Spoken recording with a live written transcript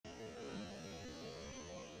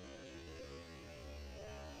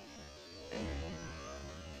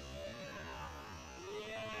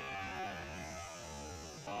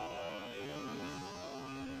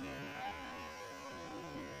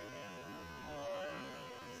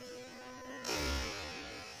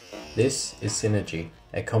This is Synergy,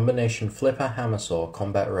 a combination flipper hammer saw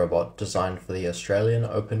combat robot designed for the Australian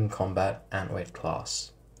Open Combat Antweight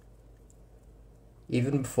class.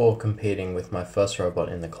 Even before competing with my first robot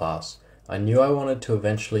in the class, I knew I wanted to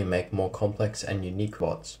eventually make more complex and unique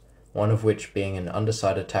robots, one of which being an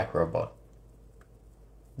underside attack robot.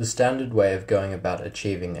 The standard way of going about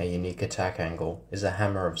achieving a unique attack angle is a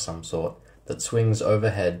hammer of some sort that swings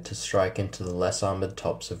overhead to strike into the less armored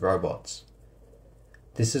tops of robots.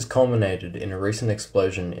 This has culminated in a recent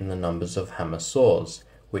explosion in the numbers of hammer saws,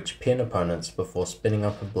 which pin opponents before spinning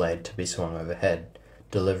up a blade to be swung overhead,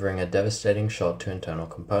 delivering a devastating shot to internal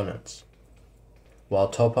components. While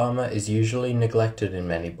top armor is usually neglected in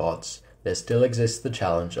many bots, there still exists the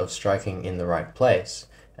challenge of striking in the right place,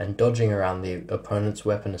 and dodging around the opponent's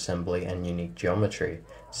weapon assembly and unique geometry,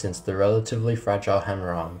 since the relatively fragile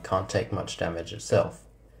hammer arm can't take much damage itself,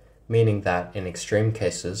 meaning that in extreme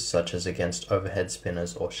cases such as against overhead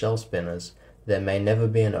spinners or shell spinners, there may never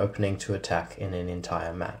be an opening to attack in an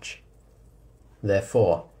entire match.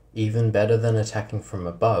 Therefore, even better than attacking from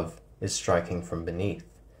above is striking from beneath.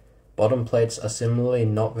 Bottom plates are similarly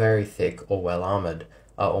not very thick or well armored,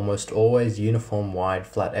 are almost always uniform wide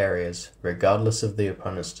flat areas regardless of the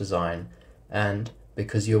opponent's design, and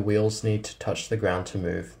because your wheels need to touch the ground to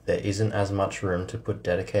move, there isn't as much room to put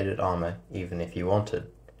dedicated armor even if you wanted.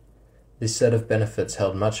 This set of benefits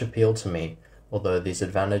held much appeal to me, although these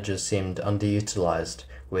advantages seemed underutilized,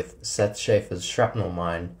 with Seth Schaefer's shrapnel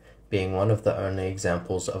mine being one of the only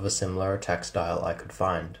examples of a similar attack style I could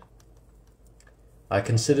find. I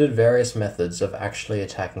considered various methods of actually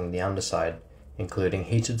attacking the underside, including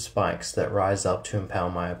heated spikes that rise up to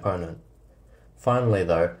impale my opponent. Finally,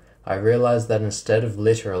 though, I realized that instead of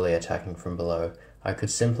literally attacking from below, I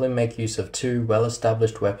could simply make use of two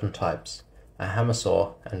well-established weapon types, a hammer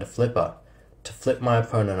saw and a flipper, to flip my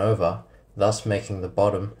opponent over, thus making the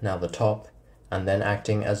bottom now the top, and then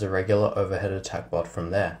acting as a regular overhead attack bot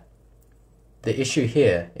from there. The issue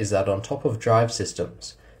here is that on top of drive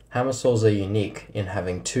systems, hammer saws are unique in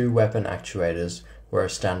having two weapon actuators where a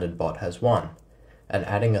standard bot has one, and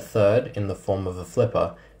adding a third in the form of a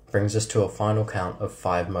flipper brings us to a final count of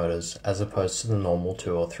 5 motors as opposed to the normal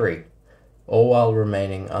 2 or 3. All while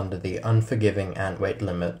remaining under the unforgiving ant weight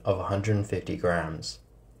limit of 150 grams.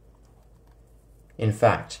 In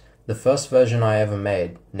fact, the first version I ever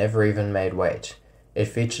made never even made weight. It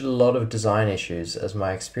featured a lot of design issues as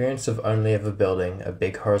my experience of only ever building a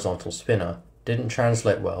big horizontal spinner didn't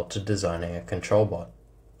translate well to designing a control bot.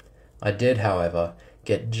 I did, however,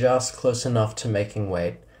 get just close enough to making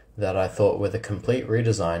weight that I thought with a complete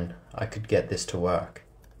redesign I could get this to work.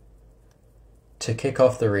 To kick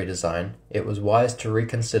off the redesign, it was wise to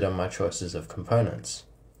reconsider my choices of components.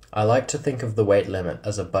 I like to think of the weight limit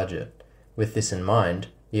as a budget. With this in mind,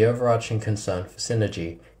 the overarching concern for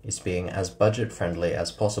Synergy is being as budget-friendly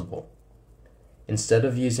as possible. Instead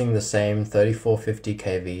of using the same 3450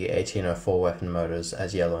 kV 1804 weapon motors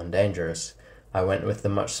as Yellow and Dangerous, I went with the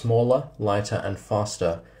much smaller, lighter and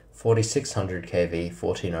faster 4600 kV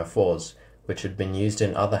 1404s, which had been used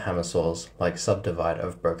in other hammer saws like Subdivide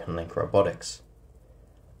of Broken Link Robotics.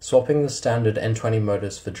 Swapping the standard N20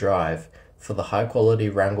 motors for drive for the high-quality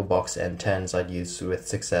Wranglebox N10s I'd used with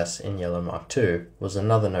success in Yellow Mk1-2 was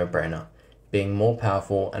another no-brainer, being more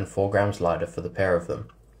powerful and 4 grams lighter for the pair of them.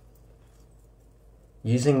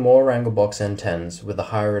 Using more Wranglebox N10s with a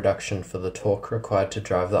higher reduction for the torque required to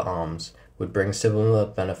drive the arms would bring similar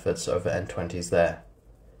benefits over N20s there.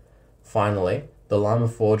 Finally, the Llama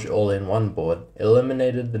Forge all-in-one board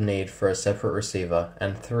eliminated the need for a separate receiver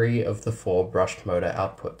and 3 of the 4 brushed motor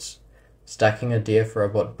outputs. Stacking a DF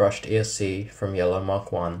Robot brushed ESC from Yellow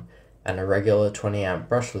Mk1 and a regular 20A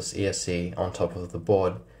brushless ESC on top of the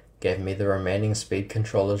board gave me the remaining speed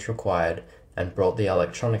controllers required and brought the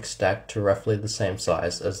electronic stack to roughly the same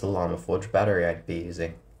size as the Llama Forge battery I'd be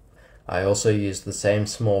using. I also used the same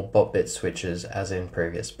small bot bit switches as in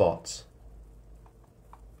previous bots.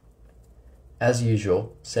 As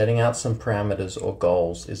usual, setting out some parameters or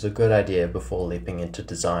goals is a good idea before leaping into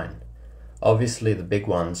design. Obviously the big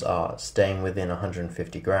ones are staying within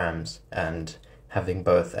 150 grams and having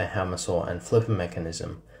both a hammer saw and flipper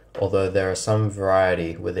mechanism, although there are some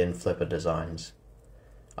variety within flipper designs.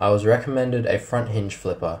 I was recommended a front hinge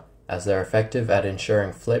flipper as they're effective at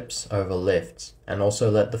ensuring flips over lifts and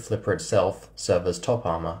also let the flipper itself serve as top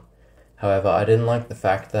armor. However, I didn't like the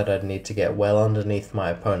fact that I'd need to get well underneath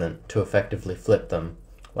my opponent to effectively flip them,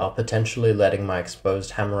 while potentially letting my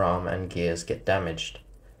exposed hammer arm and gears get damaged.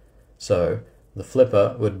 So, the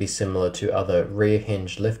flipper would be similar to other rear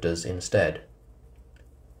hinge lifters instead.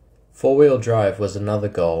 Four-wheel drive was another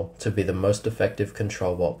goal to be the most effective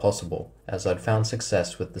control bot possible, as I'd found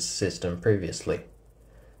success with the system previously.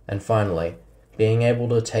 And finally, being able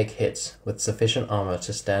to take hits with sufficient armor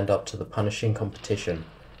to stand up to the punishing competition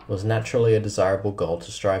was naturally a desirable goal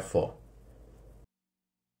to strive for.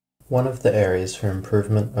 One of the areas for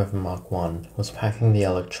improvement over Mark 1 was packing the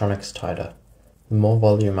electronics tighter. The more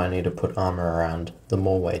volume I need to put armor around, the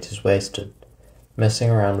more weight is wasted. Messing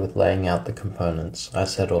around with laying out the components, I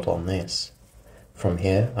settled on this. From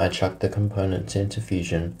here, I chucked the components into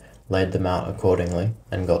Fusion, laid them out accordingly,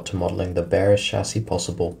 and got to modeling the barest chassis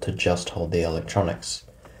possible to just hold the electronics.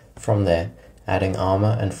 From there, adding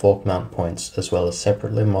armor and fork mount points as well as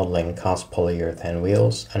separately modeling cast polyurethane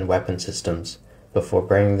wheels and weapon systems before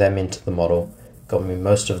bringing them into the model got me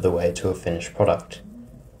most of the way to a finished product.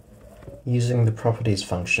 Using the properties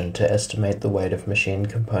function to estimate the weight of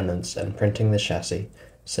machined components and printing the chassis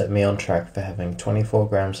set me on track for having 24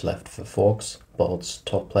 grams left for forks, bolts,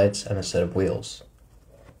 top plates, and a set of wheels.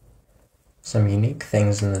 Some unique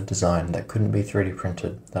things in the design that couldn't be 3D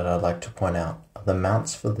printed that I'd like to point out are the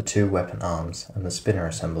mounts for the two weapon arms and the spinner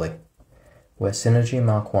assembly. Where Synergy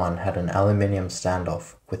Mark 1 had an aluminium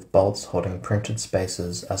standoff with bolts holding printed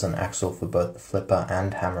spaces as an axle for both the flipper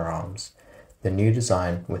and hammer arms, the new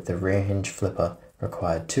design with the rear hinge flipper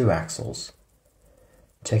required two axles.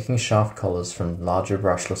 Taking shaft collars from larger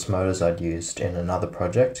brushless motors I'd used in another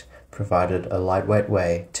project provided a lightweight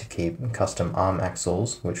way to keep custom arm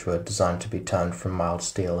axles, which were designed to be turned from mild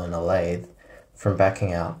steel in a lathe, from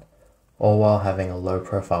backing out, all while having a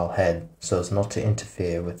low-profile head so as not to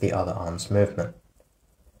interfere with the other arm's movement.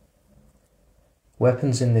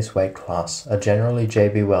 Weapons in this weight class are generally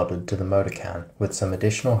JB welded to the motor can with some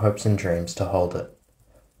additional hopes and dreams to hold it.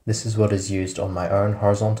 This is what is used on my own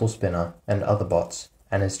horizontal spinner and other bots,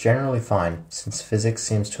 and is generally fine since physics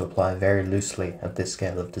seems to apply very loosely at this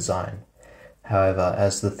scale of design. However,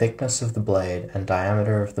 as the thickness of the blade and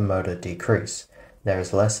diameter of the motor decrease, there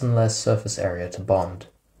is less and less surface area to bond.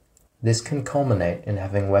 This can culminate in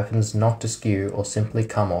having weapons knocked askew or simply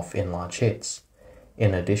come off in large hits.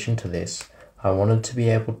 In addition to this, I wanted to be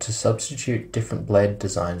able to substitute different blade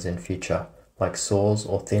designs in future, like saws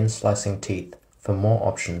or thin slicing teeth, for more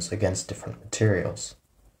options against different materials.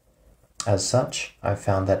 As such, I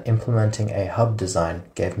found that implementing a hub design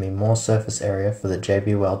gave me more surface area for the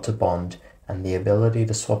JB Weld to bond and the ability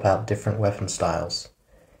to swap out different weapon styles.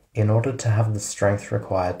 In order to have the strength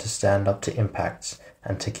required to stand up to impacts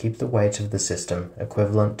and to keep the weight of the system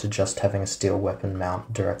equivalent to just having a steel weapon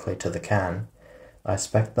mount directly to the can, I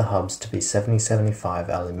spec'd the hubs to be 70-75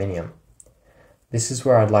 aluminium. This is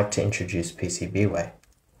where I'd like to introduce PCBWay.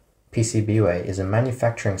 PCBWay is a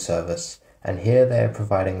manufacturing service, and here they are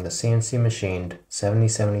providing the CNC machined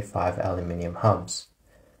 70-75 aluminium hubs.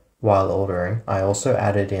 While ordering, I also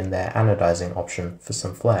added in their anodizing option for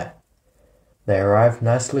some flair. They arrived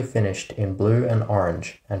nicely finished in blue and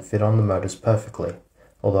orange and fit on the motors perfectly,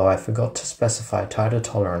 although I forgot to specify tighter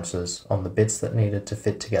tolerances on the bits that needed to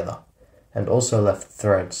fit together, and also left the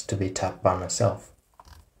threads to be tapped by myself.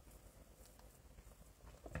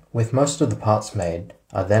 With most of the parts made,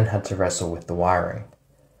 I then had to wrestle with the wiring.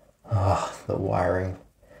 The wiring.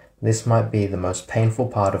 This might be the most painful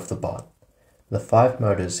part of the bot. The 5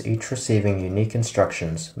 motors each receiving unique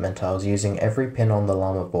instructions meant I was using every pin on the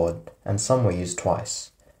llama board, and some were used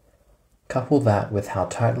twice. Couple that with how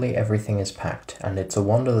tightly everything is packed, and it's a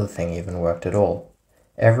wonder the thing even worked at all.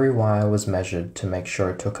 Every wire was measured to make sure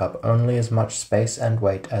it took up only as much space and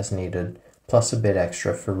weight as needed, plus a bit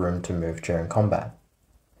extra for room to move during combat.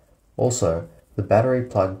 Also, the battery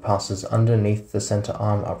plug passes underneath the center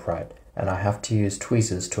arm upright, and I have to use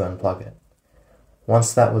tweezers to unplug it.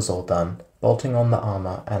 Once that was all done, bolting on the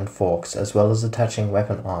armor and forks as well as attaching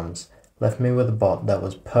weapon arms left me with a bot that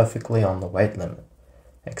was perfectly on the weight limit.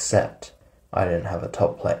 Except, I didn't have a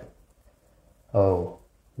top plate. Oh,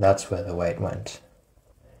 that's where the weight went.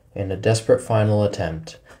 In a desperate final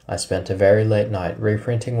attempt, I spent a very late night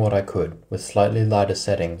reprinting what I could with slightly lighter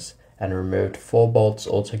settings and removed 4 bolts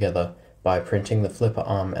altogether by printing the flipper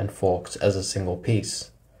arm and forks as a single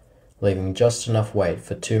piece, leaving just enough weight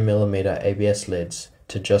for 2mm ABS lids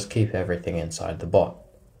to just keep everything inside the bot.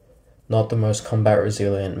 Not the most combat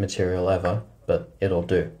resilient material ever, but it'll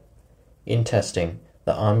do. In testing,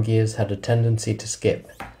 the arm gears had a tendency to skip.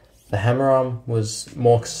 The hammer arm was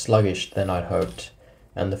more sluggish than I'd hoped,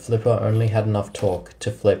 and the flipper only had enough torque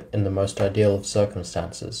to flip in the most ideal of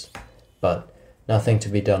circumstances. But nothing to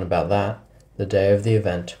be done about that. The day of the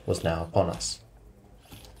event was now upon us.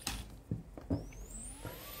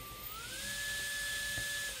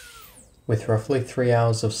 With roughly 3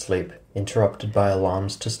 hours of sleep, interrupted by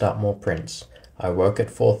alarms to start more prints, I woke at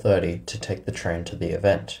 4:30 to take the train to the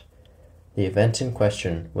event. The event in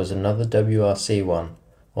question was another WRC one,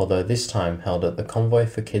 although this time held at the Convoy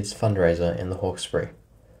for Kids fundraiser in the Hawkesbury.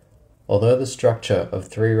 Although the structure of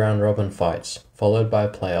 3 round-robin fights, followed by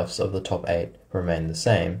playoffs of the top 8, remained the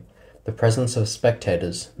same, the presence of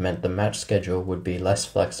spectators meant the match schedule would be less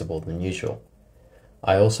flexible than usual.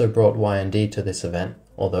 I also brought Y&D to this event,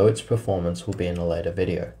 although its performance will be in a later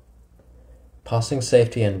video. Passing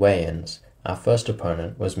safety and weigh-ins, our first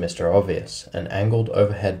opponent was Mr. Obvious, an angled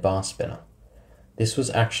overhead bar spinner. This was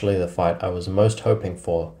actually the fight I was most hoping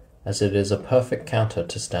for, as it is a perfect counter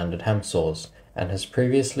to standard ham saws, and has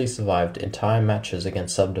previously survived entire matches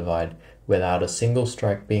against Subdivide without a single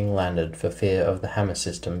strike being landed for fear of the hammer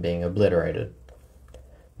system being obliterated.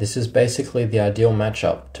 This is basically the ideal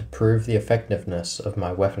matchup to prove the effectiveness of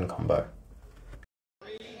my weapon combo.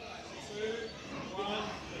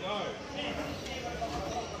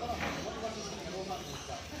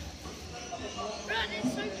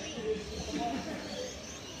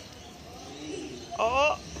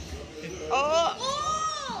 Oh! Oh!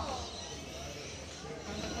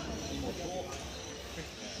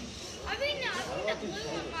 I think the blue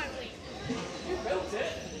one might win. You built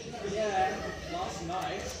it? Yeah, last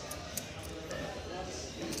night.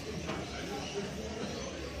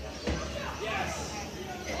 Yes!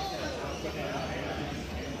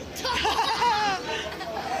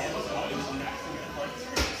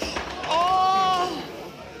 Oh!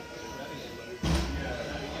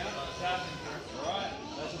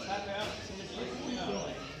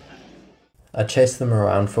 I chased them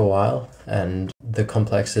around for a while, and the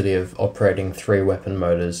complexity of operating 3 weapon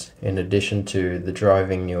motors, in addition to the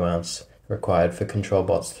driving nuance required for control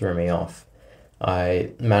bots, threw me off.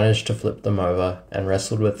 I managed to flip them over and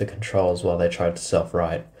wrestled with the controls while they tried to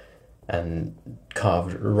self-right, and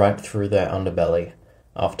carved right through their underbelly,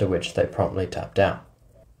 after which they promptly tapped out.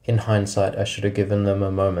 In hindsight, I should have given them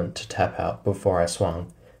a moment to tap out before I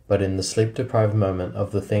swung, but in the sleep-deprived moment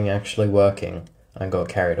of the thing actually working, I got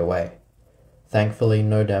carried away. Thankfully,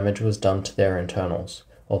 no damage was done to their internals,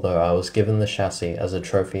 although I was given the chassis as a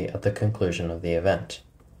trophy at the conclusion of the event.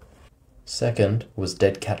 Second was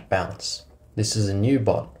Dead Cat Bounce. This is a new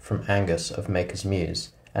bot from Angus of Maker's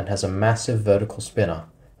Muse, and has a massive vertical spinner,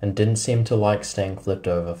 and didn't seem to like staying flipped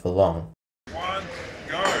over for long. 1,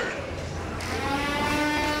 go!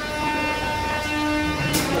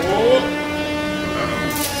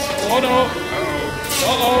 Oh no!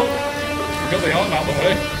 Uh-oh! Got the arm out the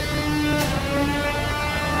way.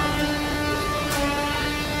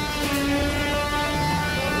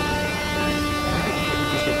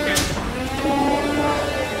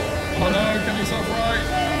 Oh no, get yourself right!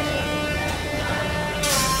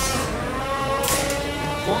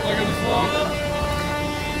 Walk like a flop!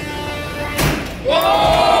 Whoa!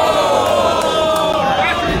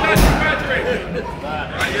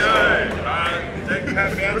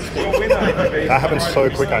 Battery! That happened so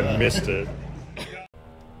quick I missed it.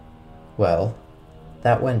 Well,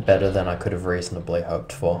 that went better than I could have reasonably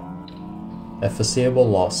hoped for. A foreseeable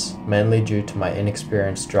loss, mainly due to my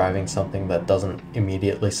inexperience driving something that doesn't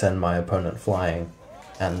immediately send my opponent flying,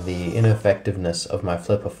 and the ineffectiveness of my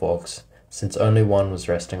flipper forks, since only one was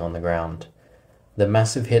resting on the ground. The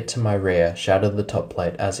massive hit to my rear shattered the top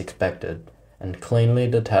plate as expected, and cleanly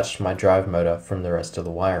detached my drive motor from the rest of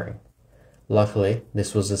the wiring. Luckily,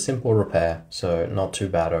 this was a simple repair, so not too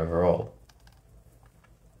bad overall.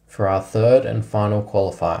 For our third and final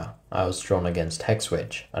qualifier, I was drawn against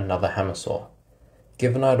Hexwitch, another hammer saw.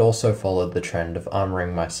 Given I'd also followed the trend of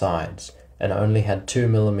armoring my sides, and only had 2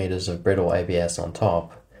 mm of brittle ABS on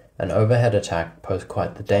top, an overhead attack posed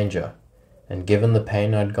quite the danger, and given the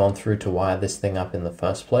pain I'd gone through to wire this thing up in the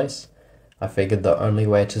first place, I figured the only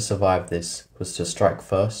way to survive this was to strike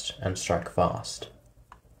first and strike fast.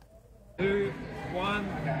 2, 1,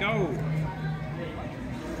 go!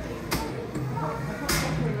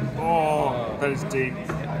 Oh, that is deep.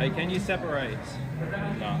 Hey, can you separate?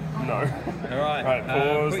 No. Alright. Right,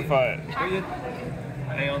 pause the fight.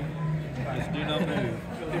 Hang on. Just do not move.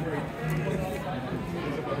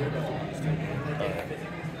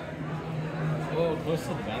 Oh, close to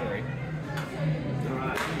the battery.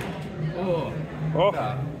 Alright. Oh. Oh.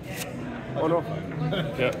 Oh no.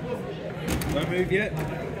 Yeah. Don't move yet.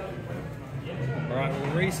 Alright,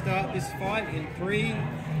 we'll restart this fight in 3,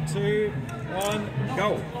 2, 1,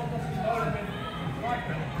 go!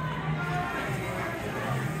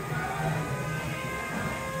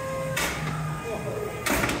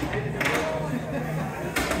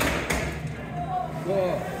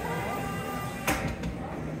 Whoa.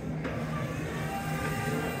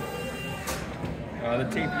 The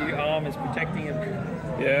TPU arm is protecting him.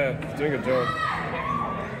 Yeah, he's doing a good job.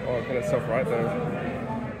 Oh, got itself right though.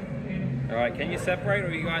 Alright, can you separate or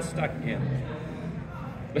are you guys stuck again?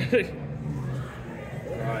 Right.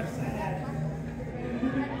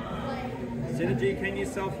 Synergy, can you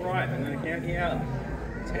self-right? I'm going to count you out.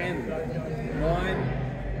 10,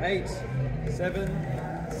 9, 8,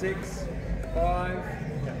 7, 6, 5,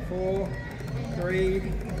 4, 3,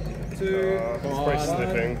 2, It's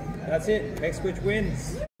slipping. That's it. X-Switch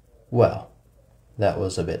wins. Well, that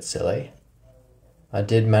was a bit silly. I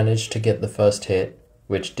did manage to get the first hit,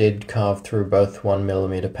 which did carve through both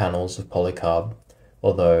 1mm panels of polycarb,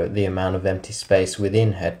 although the amount of empty space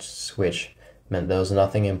within X-Switch meant there was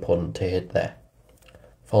nothing important to hit there.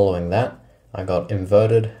 Following that, I got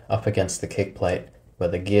inverted up against the kick plate, where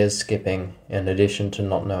the gears skipping, in addition to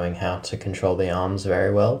not knowing how to control the arms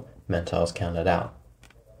very well, meant I was counted out.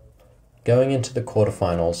 Going into the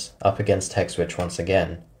quarterfinals, up against X-Switch once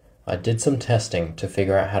again, I did some testing to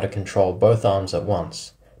figure out how to control both arms at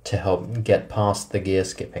once, to help get past the gear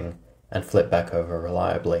skipping and flip back over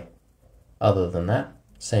reliably. Other than that,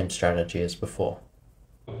 same strategy as before.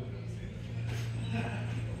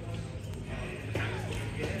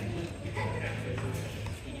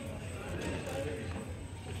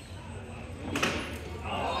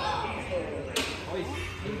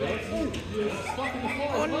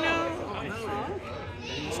 Oh no!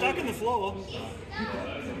 Stuck in the floor.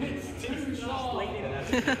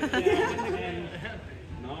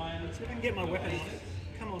 Nine. See if I can get my weapon.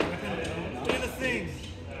 Come on, weapon. Do the thing.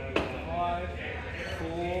 5,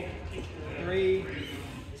 4, 3,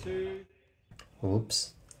 2.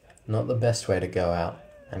 Oops. Not the best way to go out,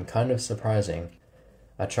 and kind of surprising.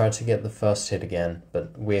 I tried to get the first hit again,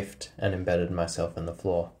 but whiffed and embedded myself in the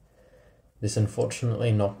floor. This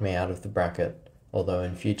unfortunately knocked me out of the bracket, although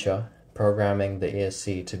in future, programming the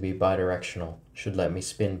ESC to be bidirectional should let me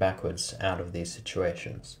spin backwards out of these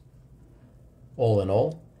situations. All in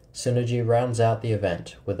all, Synergy rounds out the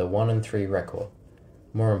event with a 1-3 record.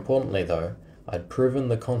 More importantly though, I'd proven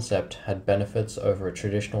the concept had benefits over a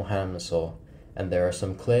traditional hammer saw, and there are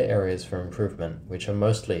some clear areas for improvement which are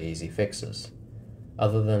mostly easy fixes.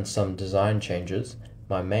 Other than some design changes,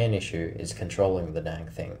 my main issue is controlling the dang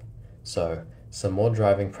thing, so some more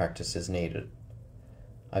driving practice is needed.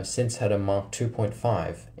 I've since had a Mark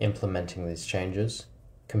 2.5 implementing these changes,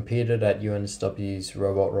 competed at UNSW's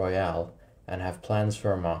Robot Royale, and have plans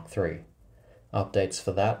for a Mark 3. Updates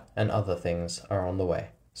for that and other things are on the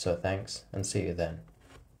way, so thanks and see you then.